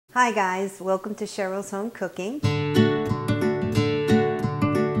Hi guys, welcome to Cheryl's Home Cooking.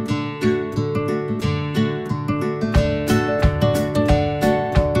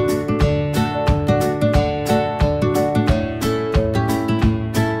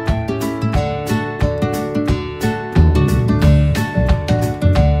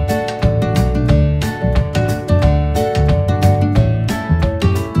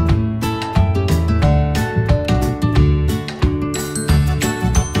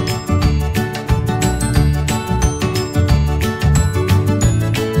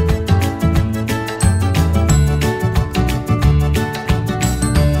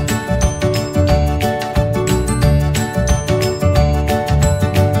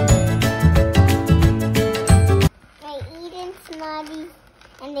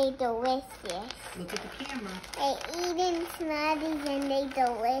 And they delicious. Look at the camera. They eating Smarties and they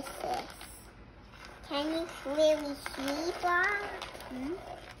delicious. Can you really see, Bob? Hmm?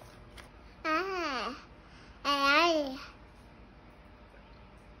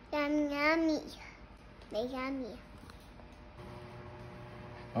 Yummy. They're yummy.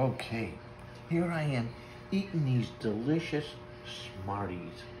 Okay, here I am eating these delicious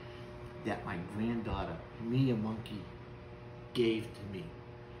Smarties that my granddaughter, Mia Monkey, gave to me.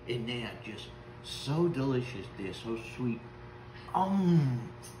 And they are just so delicious. They're so sweet. Oh,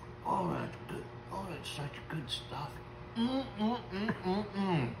 that's good. Oh, that's such good stuff.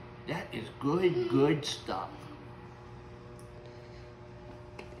 That is good stuff.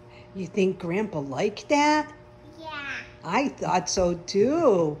 You think Grandpa liked that? Yeah. I thought so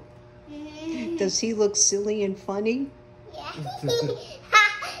too. Does he look silly and funny? Yeah.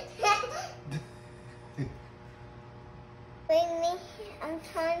 I'm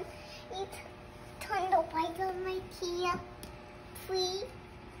trying to turn the light on my TV, please.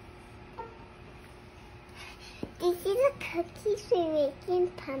 These are the cookies we're making,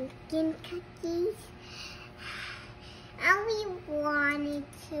 pumpkin cookies. And we wanted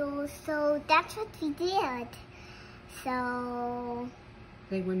to, so that's what we did. So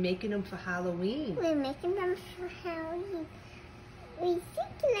They were making them for Halloween. we're making them for Halloween. We're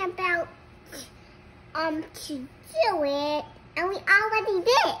thinking about to do it. And we already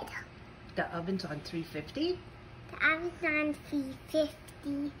did. The oven's on 350? The oven's on 350.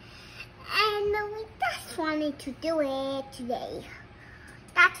 And we just wanted to do it today.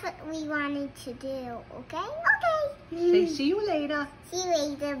 That's what we wanted to do, okay? Okay. Say, see you later. See you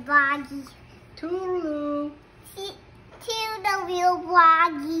later, Boggy. Toodaloo. See to the real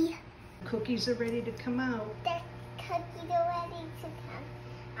Boggy. Cookies are ready to come out. The cookies are ready to come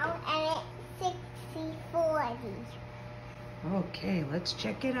out, and it's 60/40. Okay, let's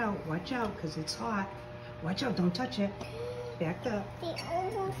check it out. Watch out, because it's hot. Watch out, don't touch it. Back up. They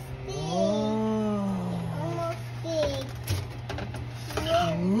almost big. Oh, Almost big.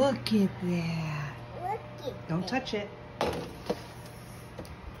 look at that. Look at Don't it. touch it. Do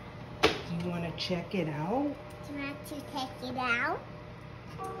you want to check it out? Do you want to check it out?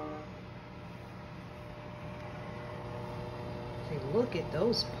 Say, look at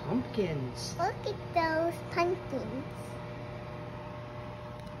those pumpkins. Look at those pumpkins.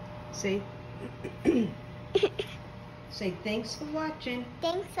 Say, say thanks for watching.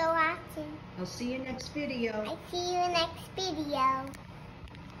 Thanks for watching. I'll see you next video. I see you next video.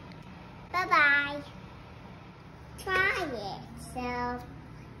 Bye-bye. Try it. So,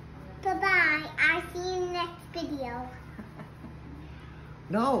 bye-bye. I'll see you next video.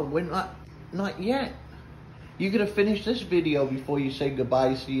 No, we're not yet. You gotta finish this video before you say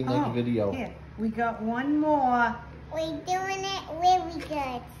goodbye. See you next video. Here, we got one more. We're doing it really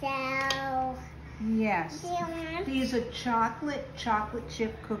good, so... Yes. Do you want These are chocolate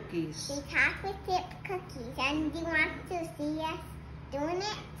chip cookies. the chocolate chip cookies? And do you want to see us doing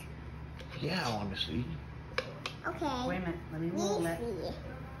it? Yeah, I wanna see. Okay. Wait a minute, let me Let roll me it.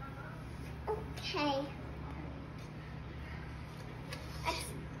 see. Okay.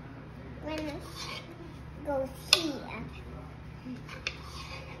 When it goes here.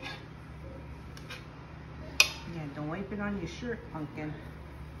 Yeah, don't wipe it on your shirt, pumpkin.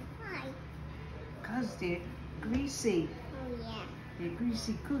 Why? Because they're greasy. Oh, yeah. They're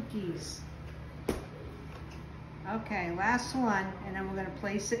greasy cookies. Okay, last one, and then we're going to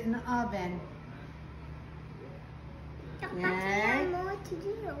place it in the oven. Don't Yeah. have more to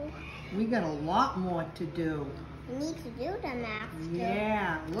do. We got a lot more to do. We need to do them after.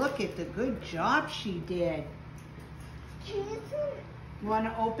 Yeah, look at the good job she did. Can you see? You want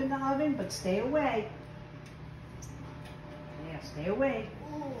to open the oven, but stay away. Yeah, stay away.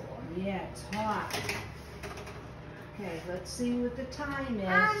 Ooh. Yeah, it's hot. Okay, let's see what the time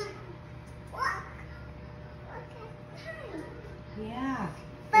is. What? What time? Yeah.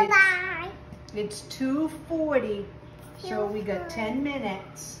 Bye-bye. It's 2:40, so we got 10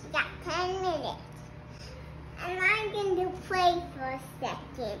 minutes. Yeah, 10 minutes. And I'm going to play for a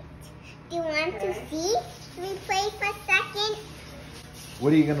second. Do you want to see? Can we play for a second?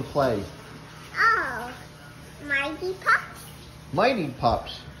 What are you gonna play? Oh, Mighty Pups. Mighty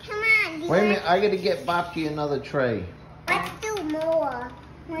Pups. Come on. Wait a minute, I gotta get Bobby another tray. Let's do more.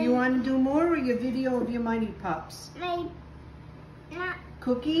 You want to do more or your video of your Mighty Pups? Not,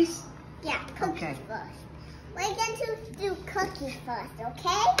 Cookies? yeah, cookies Okay. first. We're going to do cookies first,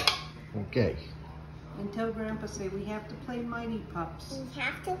 okay? Okay. And tell Grandpa, say we have to play Mighty Pups. We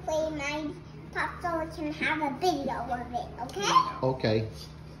have to play Mighty Pups so we can have a video of it, okay? Okay.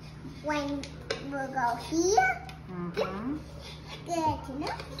 When we'll go here. Mm-hmm. Good to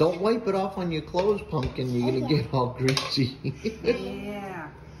know. Don't wipe it off on your clothes, Pumpkin. You're gonna get all greasy. Yeah.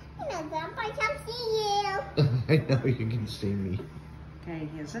 You know, Grandpa can see you. I know you can see me. Okay,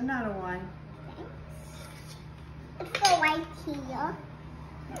 here's another one. Let's go right here.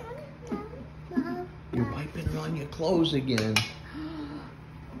 You're wiping it on your clothes again.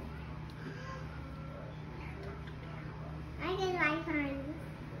 I can like on.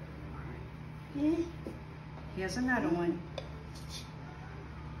 Here's another one.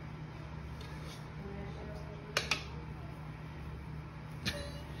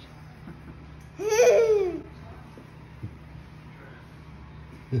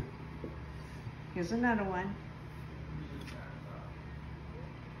 Here's another one.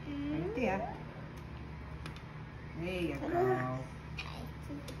 Right there. There you go.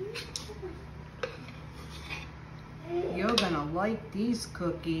 You're gonna like these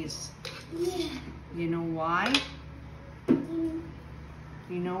cookies. You know why? You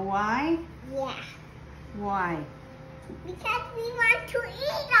know why? Yeah. Why? Because we want to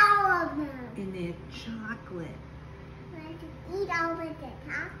eat all of them. And they're chocolate. We want to eat all of the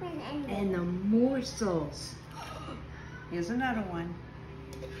chocolate And the morsels. Here's another one.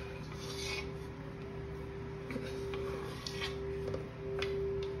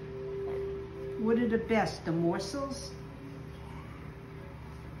 What are the best? The morsels?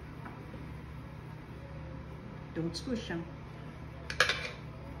 Don't squish them.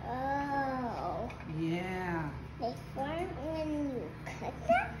 Oh. Yeah. They form when you cut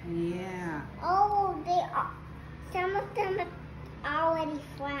them? Yeah. Oh, they are. Some of them are already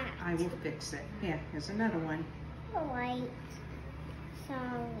flat. I will fix it. Here, here's another one. Right.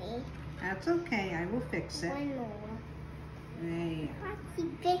 Sorry. That's okay. I will fix it. One more. There. He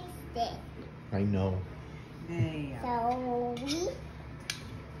fixed it. I know. There. So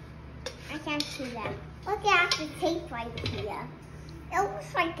I can't see that. Look at the tape right here. It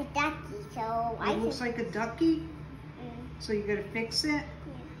looks like a ducky, so It looks like a ducky? Mm, So you gotta fix it?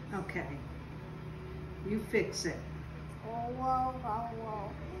 yeah. Okay. You fix it. Whoa, whoa, whoa, whoa.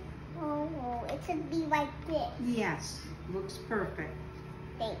 Whoa, whoa. It should be like this. Yes. Looks perfect.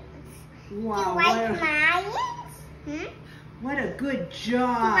 Thanks. Wow. Do you like mine? What a good Do you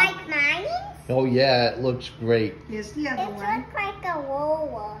job. like mine? Oh yeah, it looks great. Here's the It other one. looks like a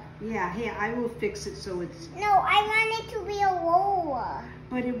roller. Yeah, here, I will fix it so it's, No, I want it to be a roller.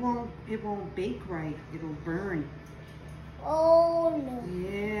 but it won't bake right. It'll burn. Oh no.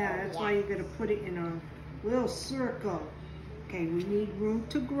 Yeah, that's why you gotta put it in a little circle. Okay, we need room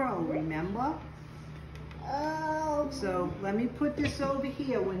to grow, remember? Oh. So let me put this over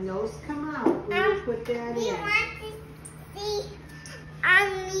here. When those come out, we'll put that Do you in. want to see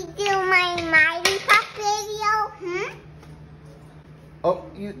me do my Mighty Pup video? Oh,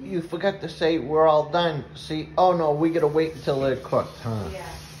 you forgot to say we're all done. See, oh no, we gotta wait until they're cooked, huh? Yeah.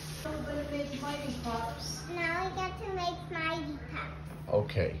 So we're gonna make Mighty Pups. Now we get to make Mighty Pups.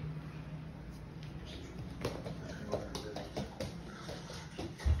 Okay.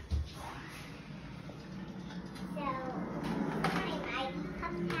 So, my Mighty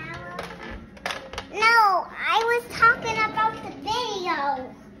Pup power. No, I was talking about the video.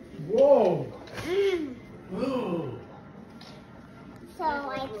 Whoa! Mm. Whoa! So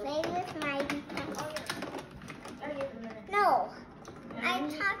I play with Mighty Pup. No, I'm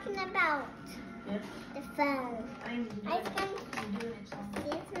talking about the phone. I can.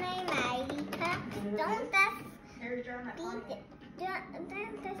 This is my Mighty Pup. Don't just beat it. Don't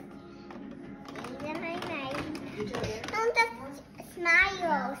just. These are my Mighty Pup. Don't just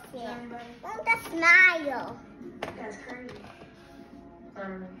smile, Sam. Don't just smile. That's crazy. I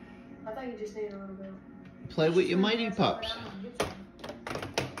thought you just needed a little bit. Play with your Mighty Pups.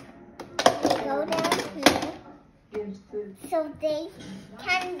 Go down here. So they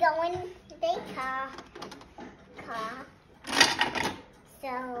can go in their car.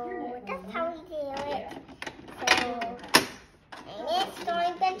 So that's how we do it. So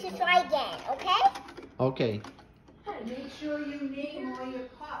I'm going to try again, okay? Okay. Make sure you name all your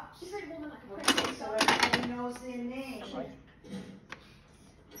pups. So everybody knows their name.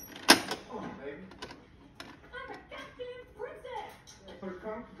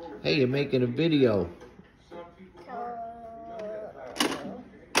 Hey, you're making a video.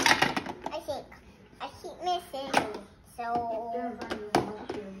 So, I keep missing. So, I'm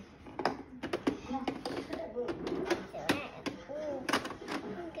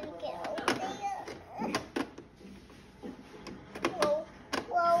gonna get over there. Whoa,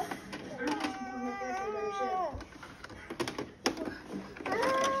 whoa.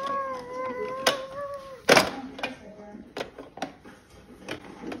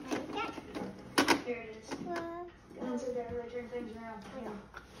 Here it is. Go and sit there and really turn things around.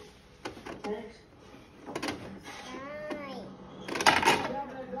 Thanks.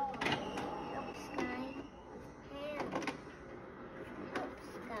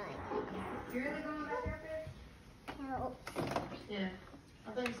 You really going back there, babe? Help. Yeah. I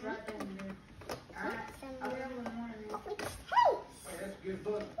think it's right there. Alright. I'll be over in the morning. Hey, that's a good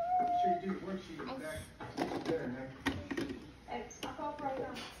book. Sure you do the worksheet back there, man. Hey, I'll call for right now.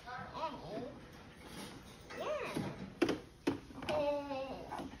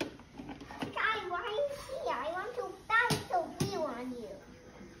 Guy, why are you here? I want to bounce a wheel on you.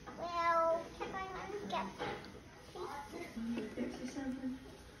 Well, can I get Need to fix you something?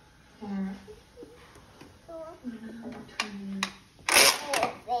 Oh,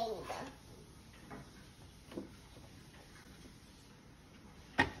 there you go.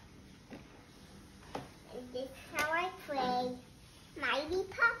 And this is how I play Mighty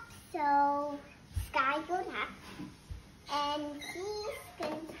Pup. So, Sky goes up. And she's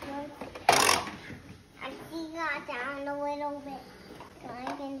going to and she got down a little bit. So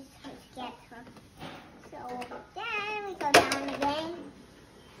I'm going to try to get her. So then we go down again.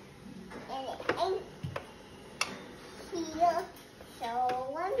 And it ain't here. So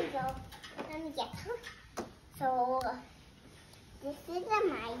let me go. Let me get her. So this is a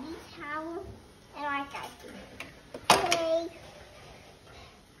mighty tower. And like I play.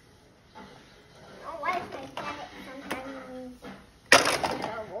 Oh, why if I get it sometimes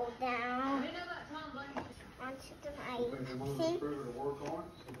go down onto the right thing.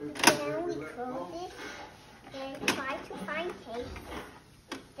 Then we close it. Then try to find tape.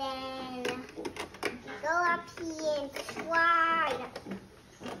 Then go up here and slide.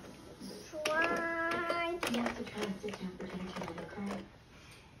 Slide. You have to try and sit down for 10 minutes, okay?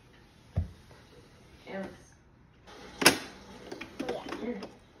 Cheryls. Yeah. Here.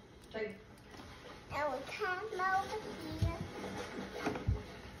 Take it. And we come over here.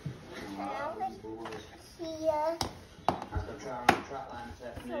 And over here.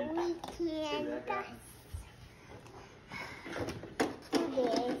 So we can do this.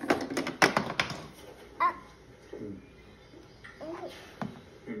 Up. Okay.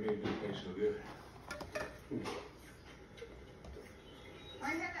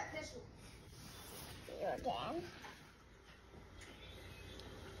 Here again.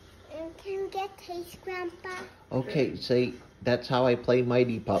 And can we get taste, Grandpa? Okay, say, that's how I play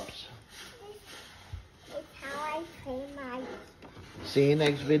Mighty Pups. It's how I play my. See you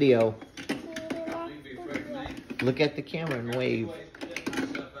next video. See you next video. Look at the camera and wave.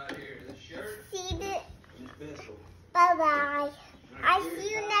 See the. Bye bye. I see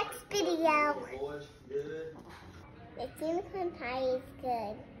you next video. The unicorn pie is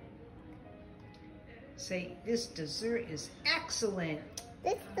good. Say, this dessert is excellent.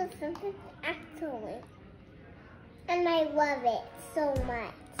 This is something excellent. And I love it so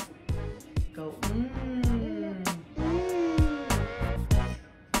much. Go, mmm.